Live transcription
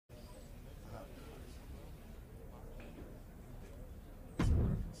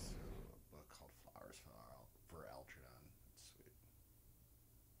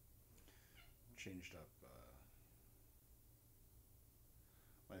changed up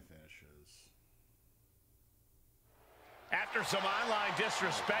my finishes. After some online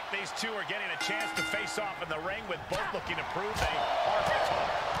disrespect, these two are getting a chance to face off in the ring with both looking to prove they are tough.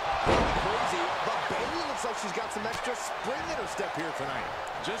 Crazy, but Bayley looks like she's got some extra spring in her step here tonight.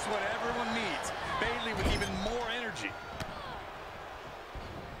 Just what everyone needs. Bayley with even more energy.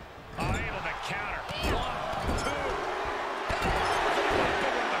 Unable to counter. 1, 2.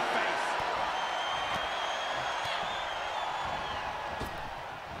 Big in the face.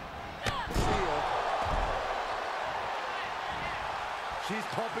 She's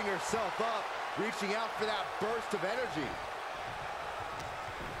pumping herself up, reaching out for that burst of energy.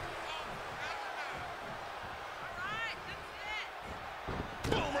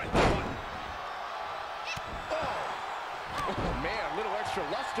 Boom, right the button. Oh, man, a little extra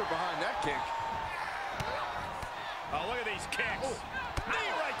luster behind that kick. Oh, look at these kicks.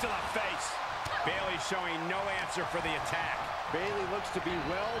 Knee right to the face. Bayley showing no answer for the attack. Bayley looks to be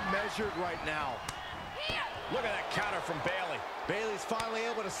well measured right now. Look at that counter from Bayley. Bayley's finally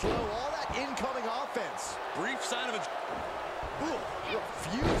able to slow all that incoming offense. Brief sign of a... Ooh,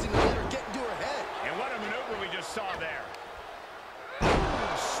 refusing to let her get into her head. And what a maneuver we just saw there.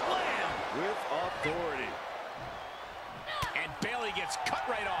 Slam with authority. And Bayley gets cut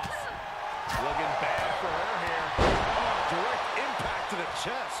right off. Looking bad for her here. Oh, direct impact to the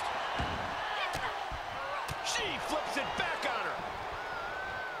chest. She flips it back on her.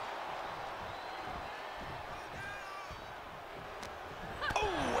 Oh,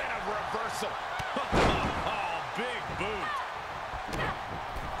 and a reversal. Oh, big boot.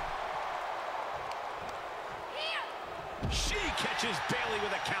 She catches Bayley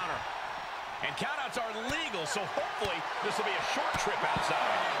with a counter. And countouts are legal, so hopefully this will be a short trip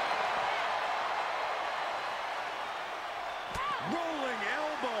outside. Rolling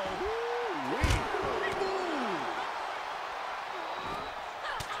elbow. Woo-wee.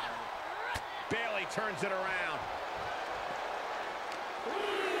 Bayley turns it around.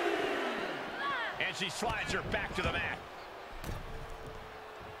 And she slides her back to the mat.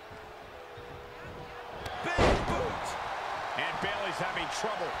 Big boot. And Bayley's having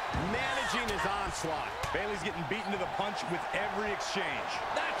trouble managing his onslaught. Bayley's getting beaten to the punch with every exchange.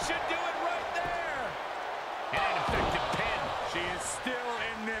 That should do it right there. And an effective pin. She is still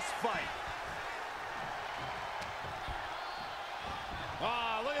in this fight.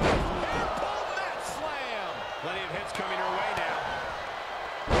 Ah, look at this. And pull that slam. Plenty of hits coming her way now.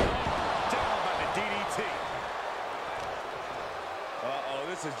 Down by the DDT. Uh-oh,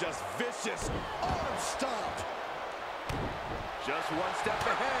 this is just vicious. Arm stomped. Just one step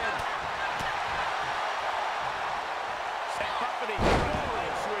ahead. Set up for the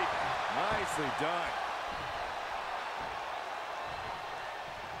leg sweep. Nicely done.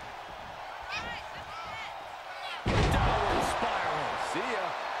 Downward spiral. See ya.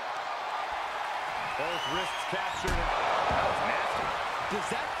 Both wrists captured. That was nasty. Does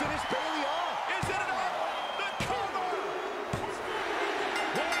that finish Bayley off? Is it enough? The cover!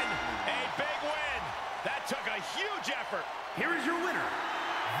 Win! A big win! That took a huge effort. Here is your winner,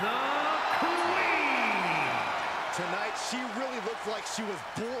 the Queen. Tonight, she really looked like she was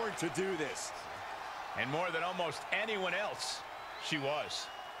born to do this. And more than almost anyone else, she was.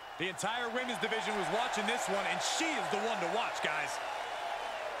 The entire women's division was watching this one, and she is the one to watch, guys.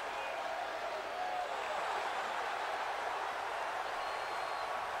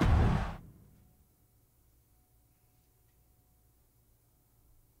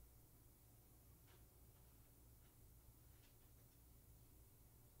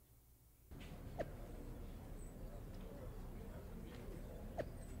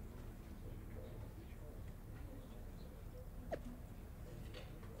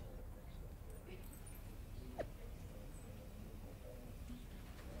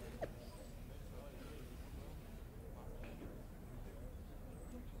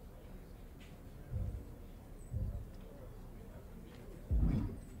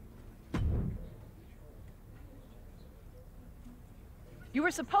 You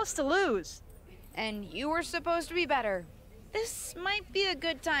were supposed to lose. And you were supposed to be better. This might be a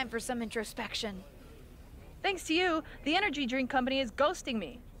good time for some introspection. Thanks to you, the energy drink company is ghosting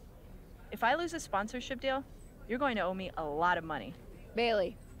me. If I lose a sponsorship deal, you're going to owe me a lot of money.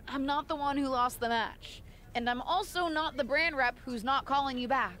 Bayley, I'm not the one who lost the match. And I'm also not the brand rep who's not calling you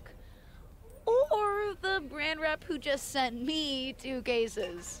back. Or the brand rep who just sent me 2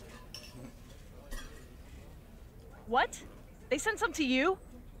 cases. What? They sent some to you?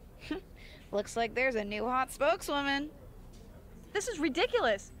 Looks like there's a new hot spokeswoman. This is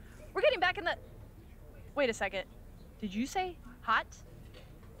ridiculous. We're getting back in the... Wait a second. Did you say hot?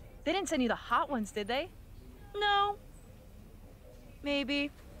 They didn't send you the hot ones, did they? No. Maybe.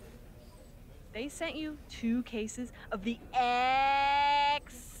 They sent you 2 cases of the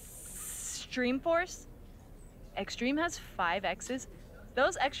Extreme Force. Extreme has 5 X's.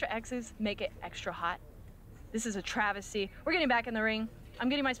 Those extra X's make it extra hot. This is a travesty. We're getting back in the ring. I'm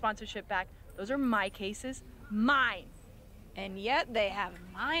getting my sponsorship back. Those are my cases. Mine. And yet they have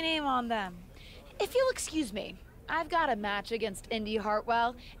my name on them. If you'll excuse me, I've got a match against Indy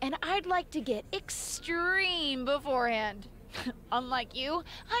Hartwell, and I'd like to get extreme beforehand. Unlike you,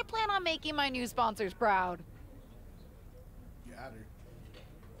 I plan on making my new sponsors proud. Got her.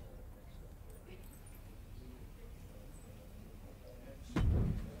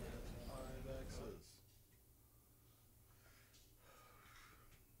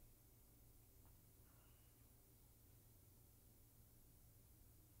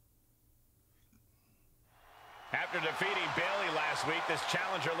 After defeating Bayley last week, this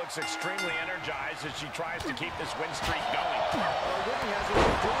challenger looks extremely energized as she tries to keep this win streak going. Winning hasn't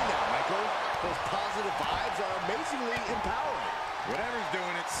been doing that, Michael. Those positive vibes are amazingly empowering. Whatever's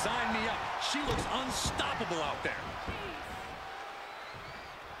doing it, sign me up. She looks unstoppable out there.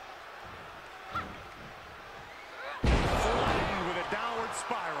 Flying with a downward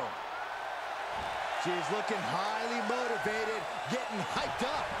spiral. She's looking highly motivated, getting hyped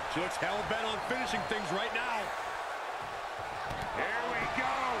up. She looks hell-bent on finishing things right now. Here we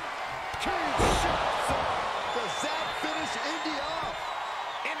go. 2 shots. Does that finish Indy off?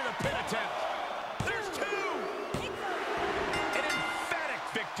 Into the pin attempt. There's 2. An emphatic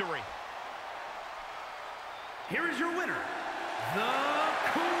victory. Here is your winner, the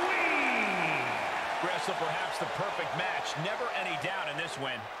Queen. Wrestle perhaps the perfect match. Never any doubt in this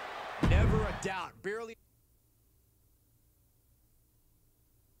win. Never a doubt. Barely.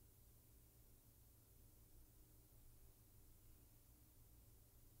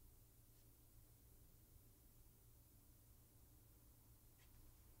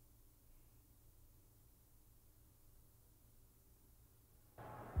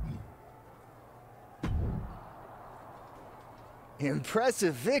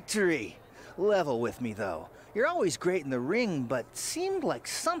 Impressive victory. Level with me, though. You're always great in the ring, but seemed like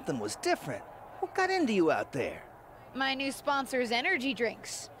something was different. What got into you out there? My new sponsor's energy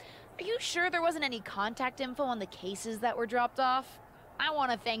drinks. Are you sure there wasn't any contact info on the cases that were dropped off? I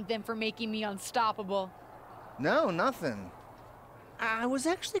want to thank them for making me unstoppable. No, nothing. I was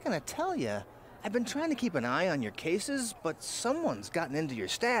actually gonna tell you. I've been trying to keep an eye on your cases, but someone's gotten into your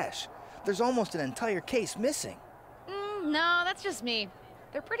stash. There's almost an entire case missing. No, that's just me.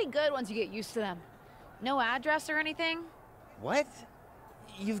 They're pretty good once you get used to them. No address or anything? What?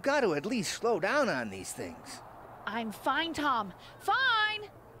 You've got to at least slow down on these things. I'm fine, Tom. Fine!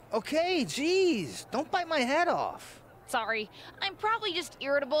 Okay, geez, don't bite my head off. Sorry, I'm probably just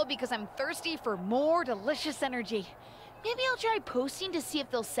irritable because I'm thirsty for more delicious energy. Maybe I'll try posting to see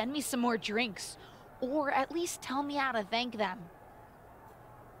if they'll send me some more drinks. Or at least tell me how to thank them.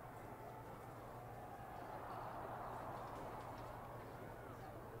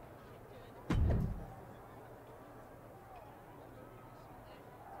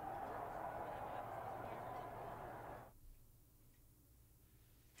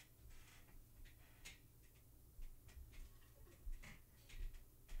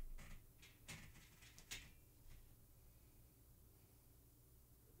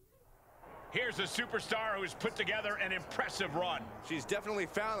 Here's a superstar who's put together an impressive run. She's definitely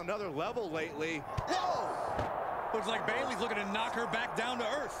found another level lately. Whoa! Looks like Bayley's looking to knock her back down to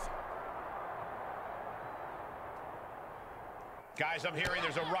earth. Guys, I'm hearing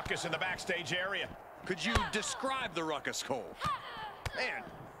there's a ruckus in the backstage area. Could you describe the ruckus, Cole? Man,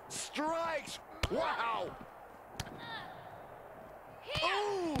 strikes! Wow!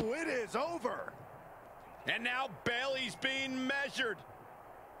 Oh, it is over! And now Bayley's being measured.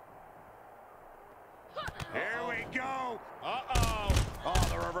 Here we go! Uh-oh. Oh,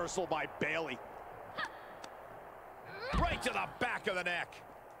 the reversal by Bayley. Right to the back of the neck.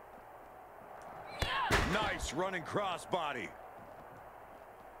 Nice running crossbody.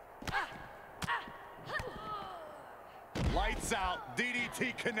 Lights out,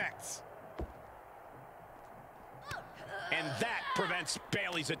 DDT connects. And that prevents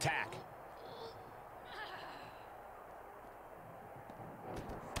Bayley's attack.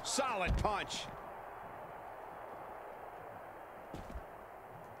 Solid punch.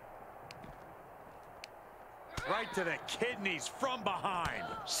 Right to the kidneys from behind.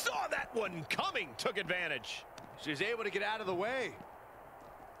 Saw that one coming, took advantage. She's able to get out of the way.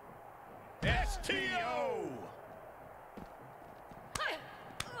 STO!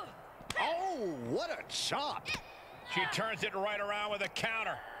 Oh, what a chop. She turns it right around with a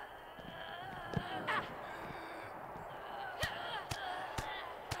counter.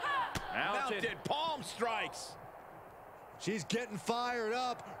 Mounted palm strikes. She's getting fired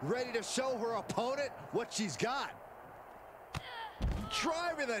up, ready to show her opponent what she's got.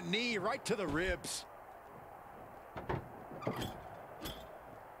 Driving the knee right to the ribs.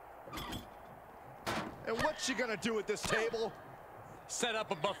 And what's she gonna do at this table? Set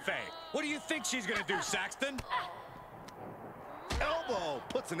up a buffet. What do you think she's gonna do, Saxton? Elbow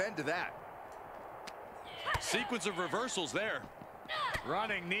puts an end to that. Sequence of reversals there.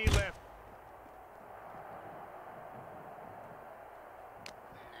 Running knee lift.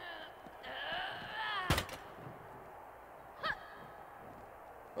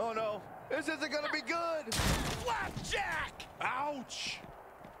 Oh no, this isn't gonna be good. Flapjack! Ouch!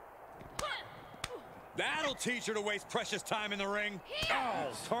 That'll teach her to waste precious time in the ring. Oh,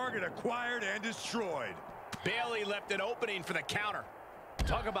 target acquired and destroyed. Bayley left an opening for the counter.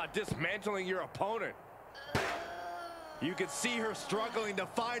 Talk about dismantling your opponent. You can see her struggling to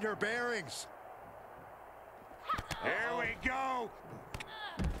find her bearings. Here we go.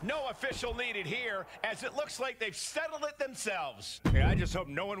 No official needed here, as it looks like they've settled it themselves. Yeah, I just hope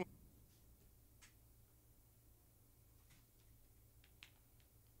no one...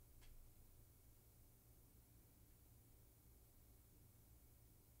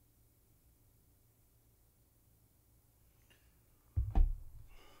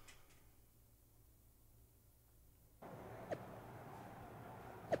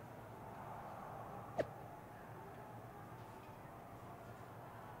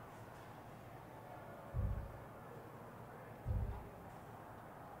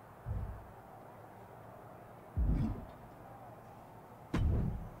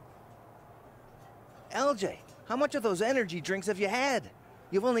 LJ, how much of those energy drinks have you had?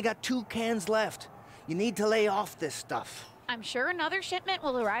 You've only got 2 cans left. You need to lay off this stuff. I'm sure another shipment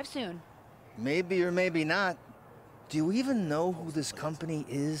will arrive soon. Maybe or maybe not. Do you even know who this company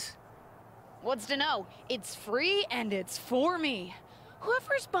is? What's to know? It's free and it's for me.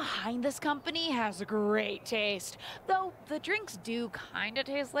 Whoever's behind this company has a great taste. Though the drinks do kind of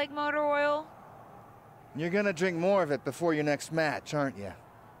taste like motor oil. You're gonna drink more of it before your next match, aren't you?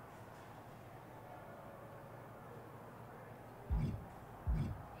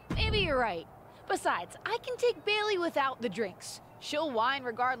 Maybe you're right. Besides, I can take Bayley without the drinks. She'll whine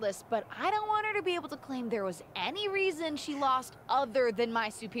regardless, but I don't want her to be able to claim there was any reason she lost other than my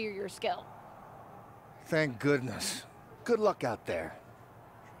superior skill. Thank goodness. Good luck out there.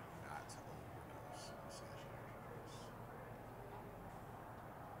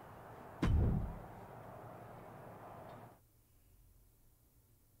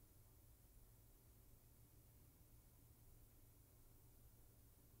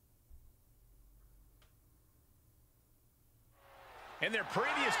 In their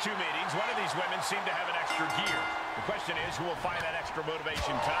previous 2 meetings, one of these women seemed to have an extra gear. The question is, who will find that extra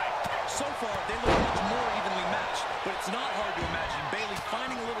motivation tonight? So far, they look much more evenly matched, but it's not hard to imagine Bayley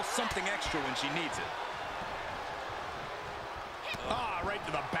finding a little something extra when she needs it. Ah, right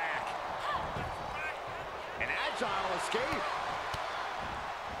to the back. An agile escape.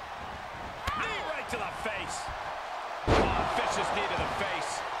 Knee right to the face. Oh, vicious knee to the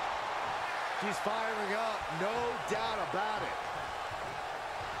face. She's firing up, no doubt about it.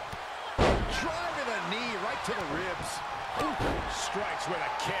 Driving the knee right to the ribs. Ooh, strikes with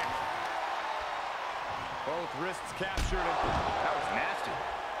a kick. Both wrists captured, and that was nasty.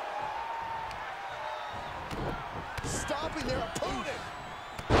 Stopping their opponent.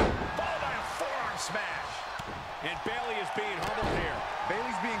 Followed by a forearm smash. And Bayley is being humbled here.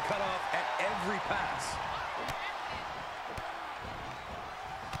 Bayley's being cut off at every pass.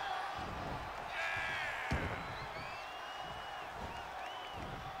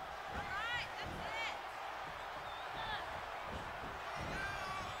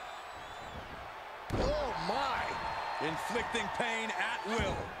 Inflicting pain at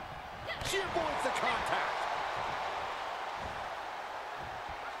will. She avoids the contact.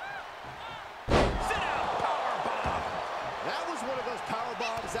 Sit out power bomb. That was one of those power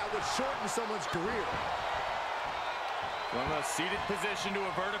bombs that would shorten someone's career. From a seated position to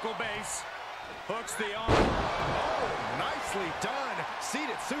a vertical base. Hooks the arm. Oh, nicely done.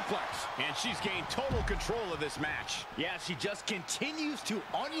 Seated suplex. And she's gained total control of this match. Yeah, she just continues to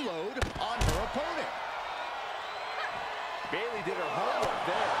unload on her opponent. Bayley did her homework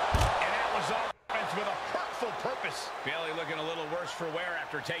there. And that was offense with a hurtful purpose. Bayley looking a little worse for wear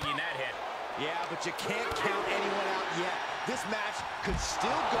after taking that hit. Yeah, but you can't count anyone out yet. This match could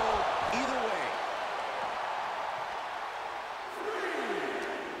still go either way.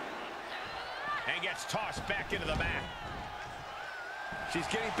 And gets tossed back into the mat. She's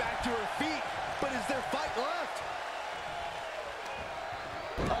getting back to her feet. but is there fight left?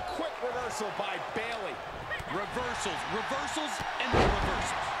 A quick reversal by Bayley. Reversals, and more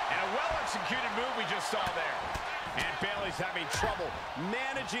reversals. And a well-executed move we just saw there. And Bayley's having trouble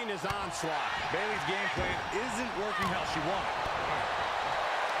managing his onslaught. Bayley's game plan isn't working how she wanted.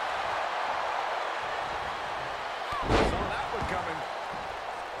 Saw that one coming.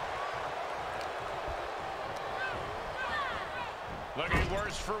 Looking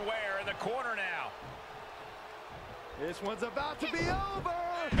worse for wear in the corner now. This one's about to be over.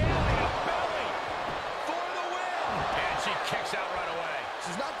 Bayley to belly for the win. And she kicks out right away.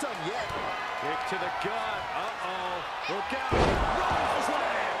 She's not done yet. Kick to the gut. Uh-oh. Look out. Run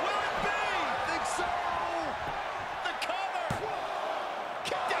slam. Will it be? Think so. The cover.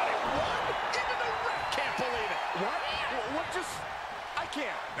 Kicked out at one. Even the ref can't believe it. What just... I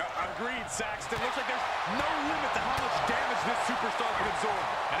can't. Agreed, Saxton. Looks like there's no limit to how much damage this superstar can absorb.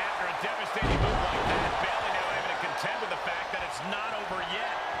 And after a devastating move like that, Bayley now able to contend with the fact that it's not over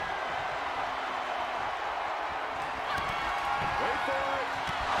yet. Wait for it.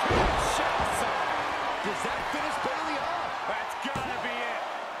 Does that finish Bayley off? That's gotta be it.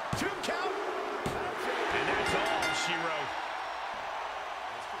 2 count. And that's all she wrote.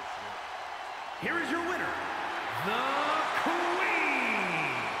 Here is your winner, the Queen.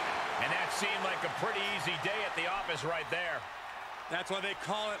 And that seemed like a pretty easy day at the office right there. That's why they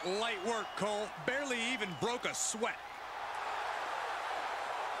call it light work, Cole. Barely even broke a sweat.